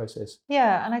complaints process.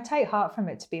 Yeah, and I take heart from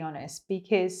it, to be honest,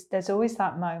 because there's always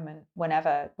that moment when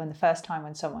the first time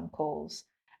when someone calls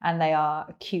and they are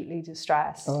acutely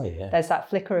distressed, there's that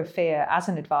flicker of fear as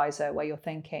an advisor where you're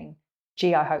thinking,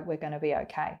 gee, I hope we're going to be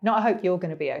okay. Not I hope you're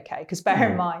going to be okay, because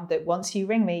bear in mind that once you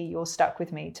ring me, you're stuck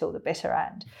with me till the bitter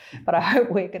end. But I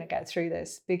hope we're going to get through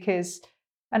this, because,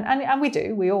 and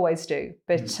we always do.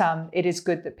 But it is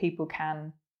good that people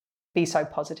can be so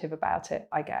positive about it,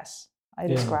 I guess. It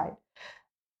is great.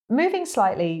 Moving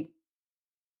slightly,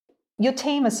 your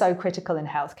team is so critical in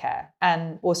healthcare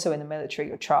and also in the military,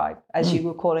 your tribe, as you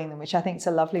were calling them, which I think is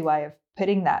a lovely way of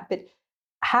putting that. But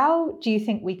how do you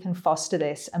think we can foster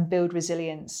this and build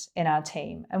resilience in our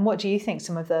team? And what do you think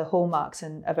some of the hallmarks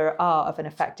are of an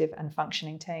effective and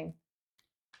functioning team?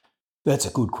 That's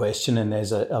a good question, and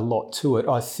there's a lot to it.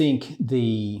 I think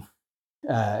the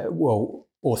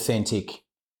authentic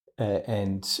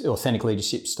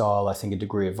leadership style, I think a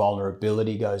degree of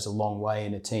vulnerability goes a long way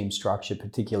in a team structure,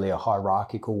 particularly a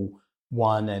hierarchical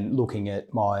one. And looking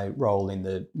at my role in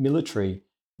the military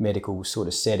medical sort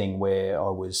of setting, where I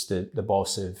was the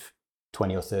boss of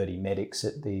 20 or 30 medics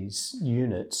at these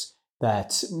units,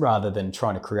 that rather than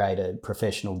trying to create a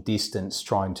professional distance,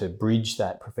 trying to bridge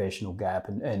that professional gap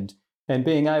and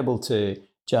being able to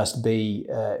just be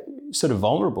sort of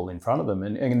vulnerable in front of them.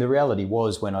 And the reality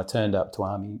was, when I turned up to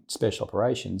Army Special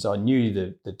Operations, I knew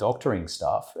the doctoring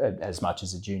stuff as much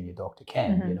as a junior doctor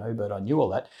can, but I knew all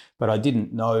that. But I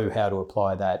didn't know how to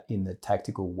apply that in the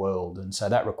tactical world. And so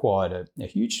that required a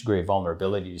huge degree of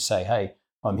vulnerability to say, hey,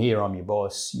 I'm here, I'm your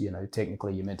boss,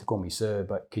 technically you're meant to call me sir,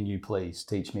 but can you please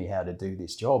teach me how to do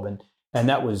this job? And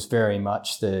that was very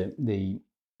much the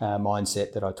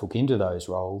mindset that I took into those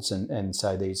roles,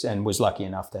 and was lucky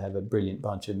enough to have a brilliant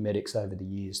bunch of medics over the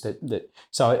years.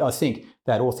 So I think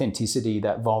that authenticity,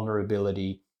 that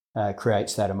vulnerability,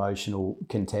 creates that emotional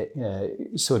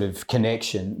sort of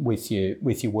connection with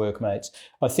your workmates.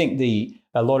 I think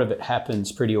a lot of it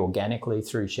happens pretty organically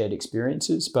through shared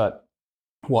experiences, but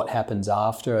what happens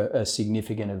after a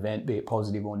significant event, be it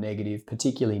positive or negative,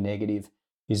 particularly negative,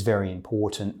 is very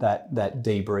important. That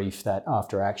debrief, that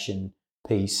after action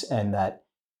piece, and that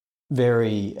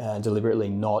very deliberately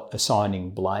not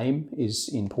assigning blame is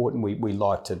important. We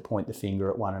like to point the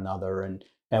finger at one another, and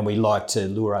we like to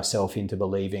lure ourselves into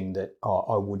believing that,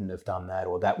 I wouldn't have done that,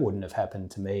 or that wouldn't have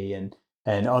happened to me.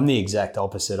 And I'm the exact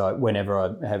opposite. Whenever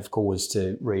I have cause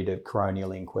to read a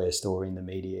coronial inquest or in the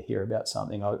media hear about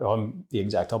something, I'm the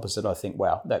exact opposite. I think,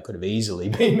 wow, that could have easily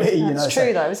been me. That's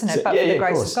true, though, isn't it? But for the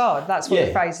grace of God, that's what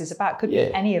the phrase is about. Could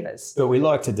be any of us. But we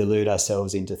like to delude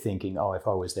ourselves into thinking, if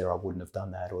I was there, I wouldn't have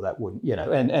done that, or that wouldn't,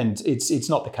 and it's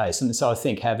not the case. And so I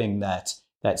think having that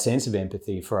sense of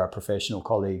empathy for our professional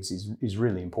colleagues is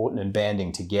really important, and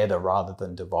banding together rather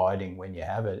than dividing when you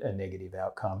have a negative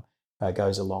outcome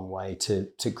goes a long way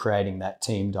to creating that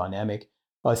team dynamic.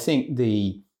 I think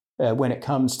when it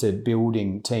comes to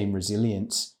building team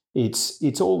resilience,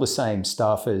 it's all the same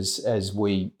stuff as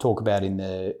we talk about in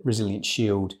the Resilience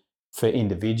Shield for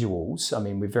individuals. I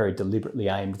mean, we very deliberately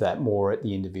aimed that more at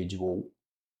the individual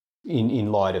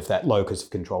in light of that locus of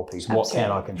control piece. Absolutely. What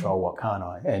can I control? What can't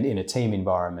I? And in a team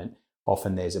environment,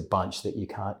 often there's a bunch that you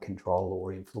can't control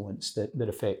or influence that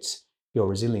affects your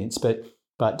resilience. But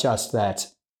just that,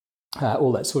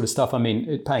 all that sort of stuff. I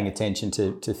mean, paying attention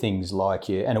to things like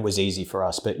and it was easy for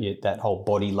us, but that whole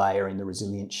body layer in the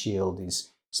Resilience Shield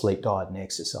is sleep, diet and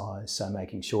exercise. So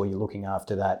making sure you're looking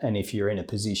after that. And if you're in a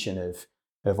position of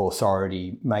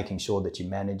authority, making sure that you're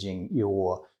managing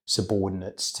your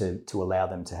subordinates to allow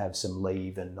them to have some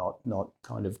leave and not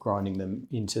kind of grinding them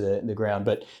into the ground.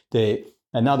 But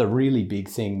another really big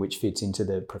thing which fits into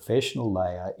the professional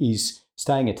layer is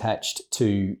staying attached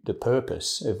to the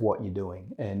purpose of what you're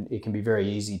doing. And it can be very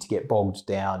easy to get bogged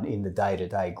down in the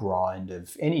day-to-day grind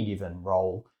of any given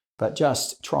role, but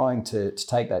just trying to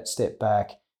take that step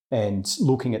back and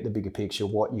looking at the bigger picture,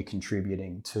 what you're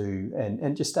contributing to,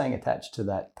 and just staying attached to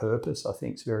that purpose, I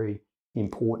think is very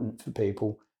important for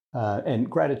people. And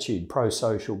gratitude,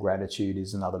 pro-social gratitude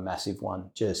is another massive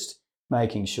one. Just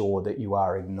making sure that you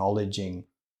are acknowledging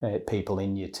people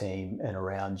in your team and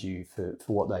around you for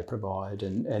what they provide.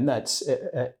 And that's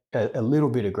a little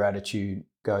bit of gratitude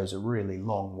goes a really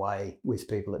long way with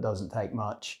people. It doesn't take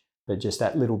much, but just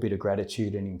that little bit of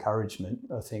gratitude and encouragement,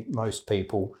 I think most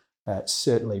people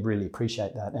certainly really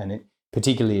appreciate that. And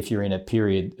particularly if you're in a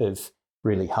period of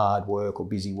really hard work or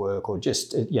busy work, or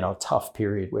just a tough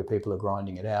period where people are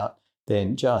grinding it out,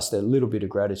 then just a little bit of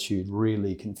gratitude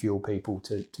really can fuel people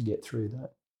to get through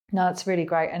that. No, it's really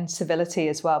great. And civility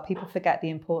as well. People forget the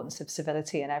importance of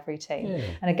civility in every team. Yeah.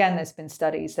 And again, there's been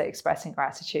studies that expressing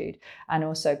gratitude and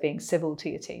also being civil to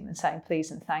your team and saying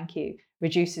please and thank you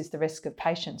reduces the risk of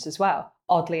patients as well,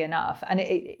 oddly enough. And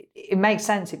it makes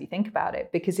sense if you think about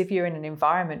it, because if you're in an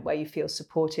environment where you feel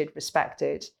supported,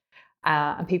 respected,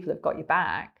 and people have got your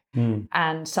back,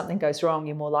 and something goes wrong,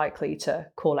 you're more likely to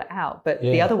call it out. But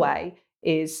the other way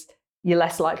is you're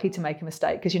less likely to make a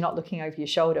mistake because you're not looking over your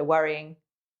shoulder worrying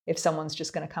if someone's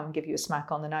just going to come and give you a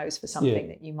smack on the nose for something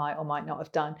that you might or might not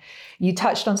have done. You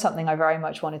touched on something I very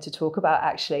much wanted to talk about,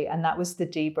 actually, and that was the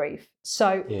debrief.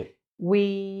 So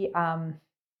we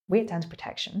at Dental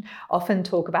Protection often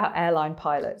talk about airline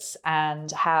pilots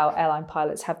and how airline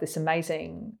pilots have this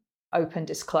amazing open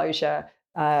disclosure,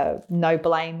 no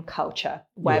blame culture,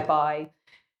 whereby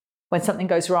when something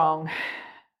goes wrong,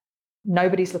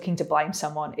 nobody's looking to blame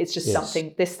someone. It's just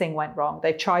this thing went wrong.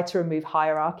 They've tried to remove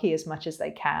hierarchy as much as they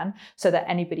can so that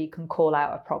anybody can call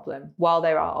out a problem. While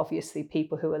there are obviously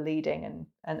people who are leading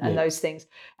and those things,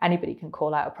 anybody can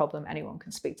call out a problem. Anyone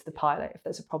can speak to the pilot if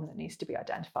there's a problem that needs to be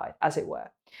identified, as it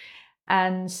were.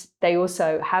 And they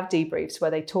also have debriefs where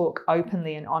they talk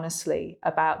openly and honestly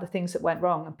about the things that went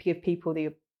wrong and give people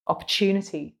the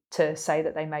opportunity to say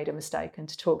that they made a mistake and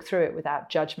to talk through it without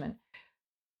judgment.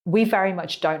 we very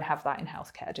much don't have that in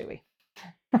healthcare, do we?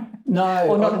 No,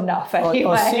 or not enough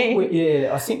anyway.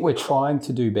 I think we're trying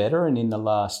to do better. And in the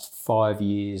last 5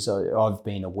 years, I've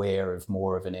been aware of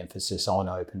more of an emphasis on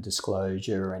open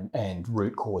disclosure and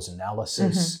root cause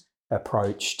analysis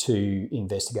approach to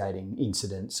investigating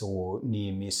incidents or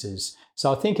near misses.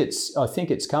 So I think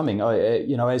it's coming.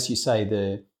 As you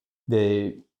say,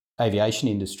 the aviation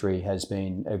industry has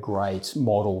been a great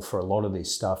model for a lot of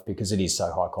this stuff because it is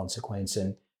so high consequence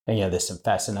and there's some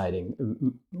fascinating,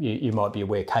 you might be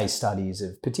aware, case studies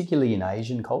of, particularly in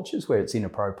Asian cultures, where it's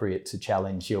inappropriate to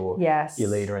challenge your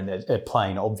leader and a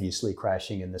plane obviously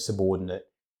crashing and the subordinate,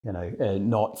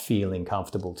 not feeling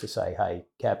comfortable to say, hey,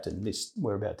 Captain,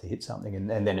 we're about to hit something.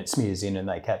 And then it smears in and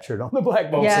they capture it on the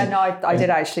black box. Yeah, I did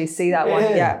actually see that one.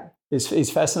 Yeah.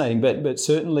 It's fascinating. But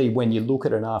certainly when you look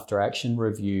at an after-action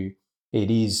review, it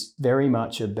is very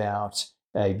much about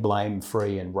a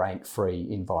blame-free and rank-free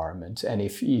environment. And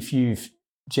if you've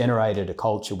generated a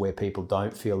culture where people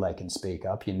don't feel they can speak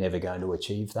up, you're never going to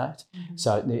achieve that.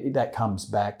 So that comes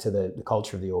back to the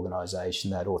culture of the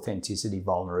organisation, that authenticity,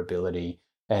 vulnerability,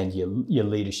 and your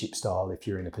leadership style if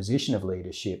you're in a position of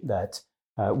leadership. That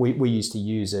we used to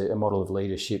use a model of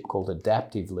leadership called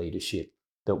adaptive leadership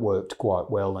that worked quite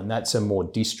well, and that's a more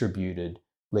distributed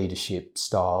leadership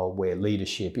style where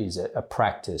leadership is a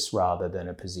practice rather than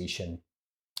a position.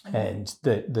 And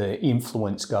the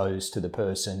influence goes to the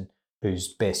person who's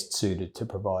best suited to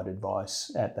provide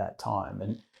advice at that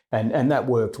time. And that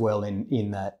worked well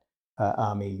in that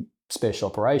Army Special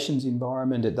Operations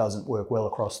environment. It doesn't work well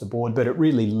across the board, but it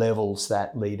really levels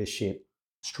that leadership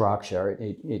structure.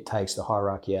 It takes the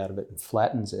hierarchy out of it and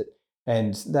flattens it.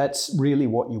 And that's really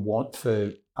what you want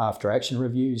for after-action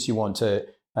reviews. You want a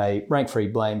rank-free,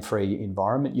 blame-free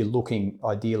environment. You're looking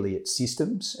ideally at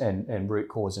systems and root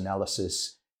cause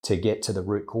analysis to get to the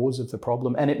root cause of the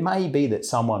problem. And it may be that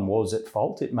someone was at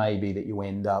fault. It may be that you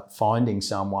end up finding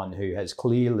someone who has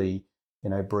clearly,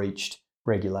 breached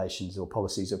regulations or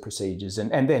policies or procedures,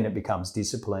 and then it becomes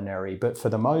disciplinary. But for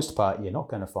the most part, you're not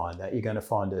going to find that. You're going to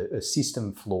find a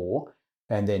system flaw,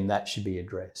 and then that should be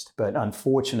addressed. But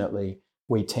unfortunately,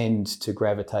 we tend to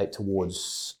gravitate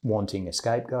towards wanting a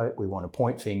scapegoat. We want to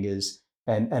point fingers,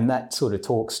 and that sort of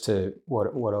talks to what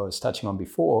I was touching on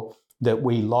before, that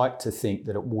we like to think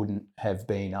that it wouldn't have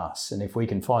been us. And if we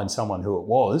can find someone who it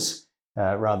was,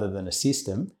 rather than a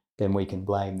system, then we can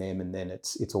blame them, and then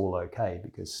it's all okay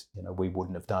because we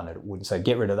wouldn't have done it. It wouldn't. So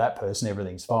get rid of that person,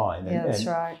 everything's fine. Yeah, that's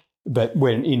right. But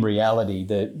when in reality,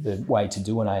 the way to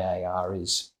do an AAR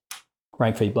is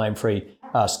rank-free, blame-free.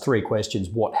 Ask 3 questions.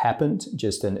 What happened?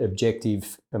 Just an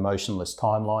objective, emotionless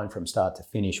timeline from start to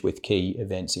finish with key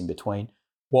events in between.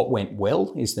 What went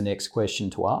well is the next question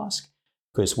to ask,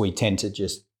 because we tend to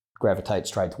just gravitate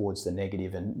straight towards the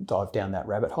negative and dive down that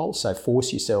rabbit hole. So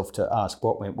force yourself to ask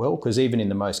what went well, because even in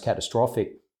the most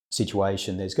catastrophic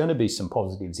situation, there's going to be some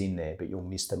positives in there, but you'll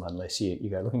miss them unless you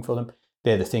go looking for them.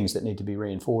 They're the things that need to be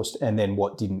reinforced. And then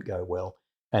what didn't go well.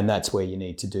 And that's where you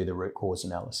need to do the root cause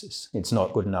analysis. It's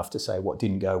not good enough to say what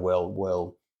didn't go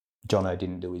well, Jono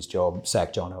didn't do his job,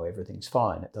 sack Jono, everything's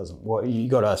fine. It doesn't. You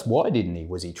got to ask, why didn't he?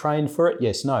 Was he trained for it?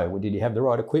 Yes, no. Did he have the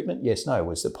right equipment? Yes, no.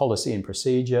 Was the policy and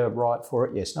procedure right for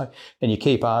it? Yes, no. And you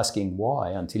keep asking why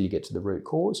until you get to the root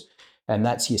cause. And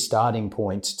that's your starting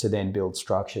point to then build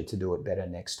structure to do it better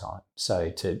next time.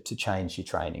 So to change your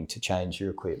training, to change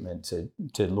your equipment,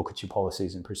 to look at your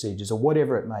policies and procedures, or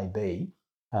whatever it may be,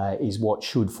 is what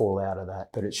should fall out of that.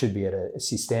 But it should be at a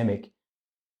systemic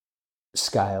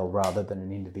scale rather than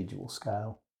an individual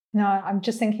scale. No, I'm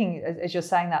just thinking, as you're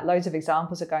saying that, loads of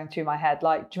examples are going through my head.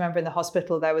 Like, do you remember in the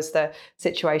hospital there was the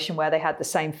situation where they had the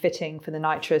same fitting for the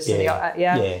nitrous?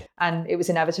 Yeah. And it was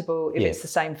inevitable if it's the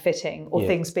same fitting or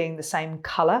things being the same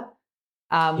colour.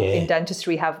 In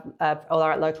dentistry, we have all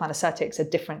our local anaesthetics are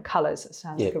different colours. It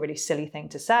sounds like a really silly thing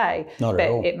to say, but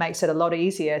it makes it a lot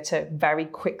easier to very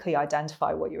quickly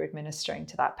identify what you're administering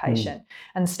to that patient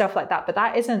and stuff like that. But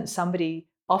that isn't somebody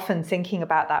often thinking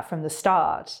about that from the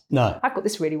start. No. I've got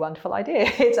this really wonderful idea.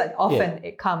 It's like often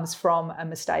it comes from a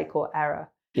mistake or error.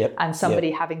 And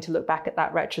somebody having to look back at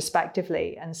that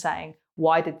retrospectively and saying,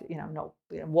 why did,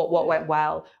 what went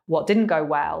well, what didn't go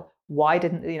well, why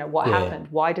didn't, what happened,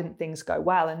 why didn't things go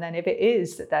well? And then if it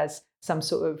is that there's some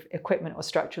sort of equipment or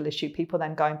structural issue, people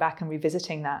then going back and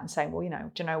revisiting that and saying, well,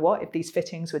 do you know what, if these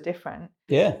fittings were different,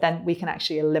 then we can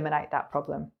actually eliminate that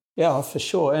problem. Yeah, for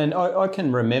sure. And I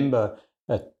can remember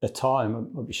a time,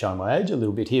 I'll be showing my age a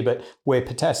little bit here, but where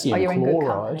potassium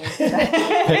chloride,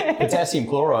 potassium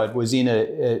chloride was in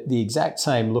the exact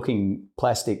same looking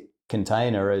plastic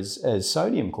container as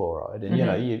sodium chloride. And,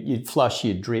 you flush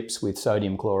your drips with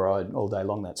sodium chloride all day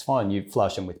long, that's fine. You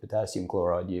flush them with potassium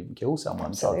chloride, you kill someone.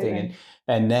 Absolutely. Type thing.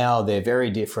 And now they're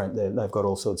very different. They've got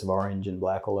all sorts of orange and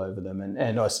black all over them.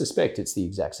 And I suspect it's the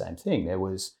exact same thing. There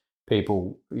was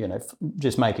people,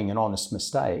 just making an honest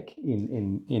mistake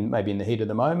in maybe in the heat of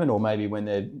the moment, or maybe when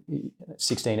they're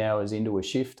 16 hours into a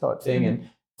shift type thing, and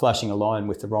flushing a line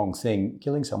with the wrong thing,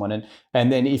 killing someone.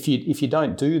 And then if you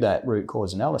don't do that root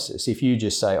cause analysis, if you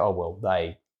just say, oh,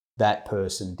 well, that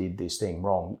person did this thing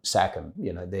wrong, sack them,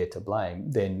 they're to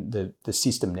blame, then the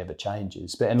system never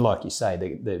changes. And like you say,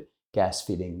 the gas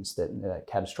fittings, that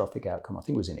catastrophic outcome, I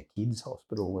think it was in a kids'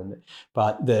 hospital.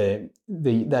 But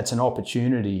that's an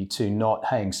opportunity to not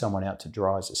hang someone out to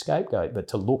dry as a scapegoat, but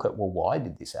to look at, well, why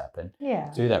did this happen? Yeah.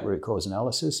 Do that root cause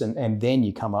analysis, and then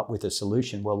you come up with a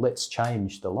solution. Well, let's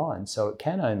change the line so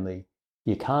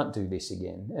you can't do this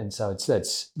again. And so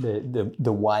that's the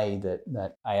way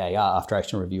that AAR, after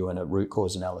action review, and a root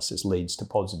cause analysis leads to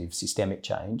positive systemic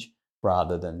change,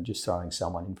 rather than just throwing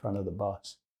someone in front of the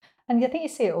bus. And I think you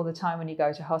see it all the time when you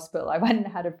go to hospital. I went and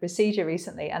had a procedure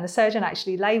recently, and the surgeon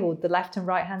actually labelled the left and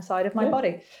right hand side of my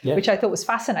body, which I thought was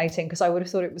fascinating, because I would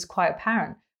have thought it was quite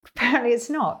apparent. Apparently it's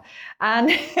not. And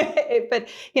but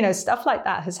stuff like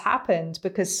that has happened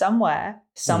because someone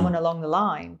along the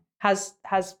line has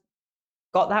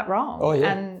got that wrong. Oh,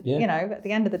 yeah. And at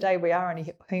the end of the day, we are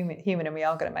only human, and we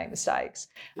are going to make mistakes.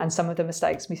 And some of the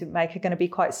mistakes we make are going to be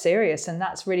quite serious. And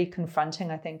that's really confronting,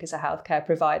 I think, as a healthcare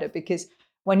provider, because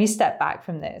when you step back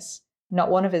from this,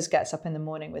 not one of us gets up in the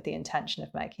morning with the intention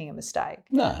of making a mistake.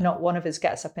 No. Not one of us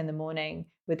gets up in the morning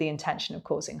with the intention of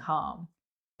causing harm.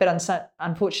 But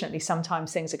unfortunately,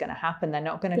 sometimes things are going to happen. They're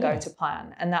not going to go to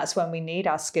plan. And that's when we need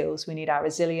our skills. We need our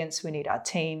resilience. We need our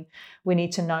team. We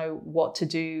need to know what to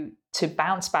do to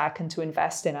bounce back and to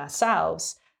invest in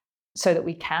ourselves so that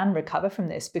we can recover from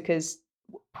this, because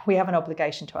we have an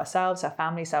obligation to ourselves, our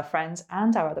families, our friends,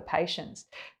 and our other patients.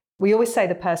 We always say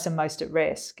the person most at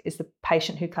risk is the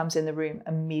patient who comes in the room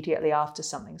immediately after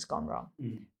something's gone wrong,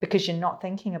 because you're not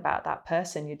thinking about that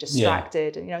person, you're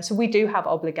distracted. And, so we do have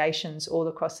obligations all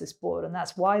across this board, and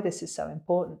that's why this is so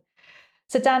important.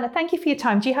 So Dan, thank you for your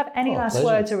time. Do you have any last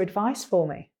words or advice for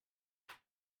me?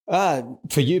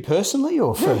 For you personally,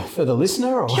 or for the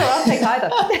listener? Or? Sure, I'll take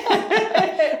either.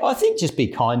 I think just be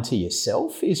kind to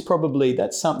yourself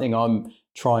that's something I'm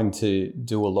trying to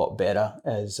do a lot better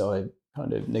as I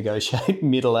kind of negotiate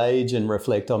middle age and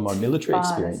reflect on my military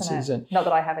experiences. And not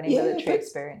that I have any military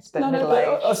experience, but middle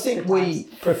age. I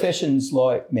think professions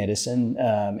like medicine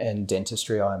and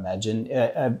dentistry, I imagine,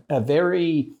 are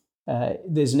very.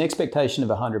 There's an expectation of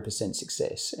 100%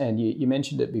 success. And you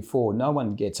mentioned it before, no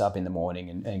one gets up in the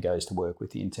morning and goes to work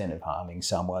with the intent of harming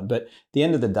someone. But at the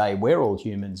end of the day, we're all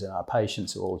humans and our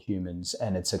patients are all humans,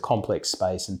 and it's a complex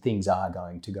space and things are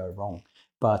going to go wrong.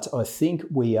 But I think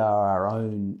we are our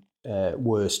own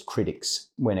worst critics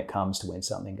when it comes to when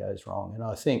something goes wrong. And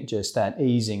I think just that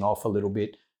easing off a little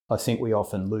bit, I think we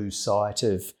often lose sight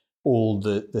of all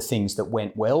the things that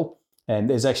went well. And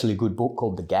there's actually a good book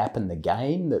called The Gap and the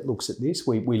Gain that looks at this.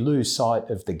 We lose sight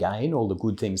of the gain, all the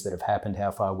good things that have happened,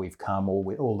 how far we've come,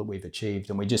 all that we've achieved,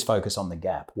 and we just focus on the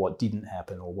gap, what didn't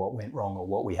happen or what went wrong or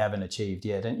what we haven't achieved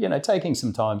yet. And, taking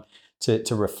some time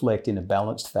to reflect in a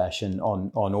balanced fashion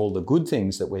on all the good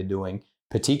things that we're doing,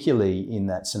 particularly in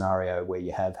that scenario where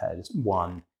you have had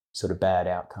one sort of bad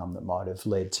outcome that might have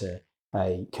led to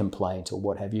a complaint or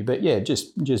what have you. But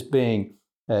just being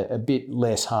a bit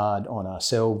less hard on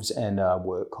ourselves and our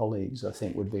work colleagues, I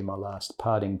think, would be my last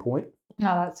parting point. Oh,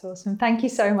 that's awesome. Thank you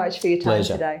so much for your time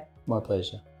today. My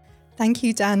pleasure. Thank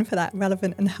you, Dan, for that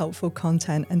relevant and helpful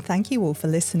content, and thank you all for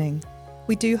listening.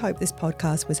 We do hope this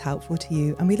podcast was helpful to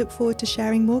you, and we look forward to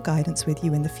sharing more guidance with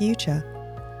you in the future.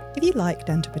 If you like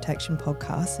Dental Protection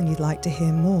podcasts and you'd like to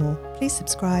hear more, please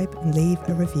subscribe and leave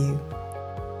a review.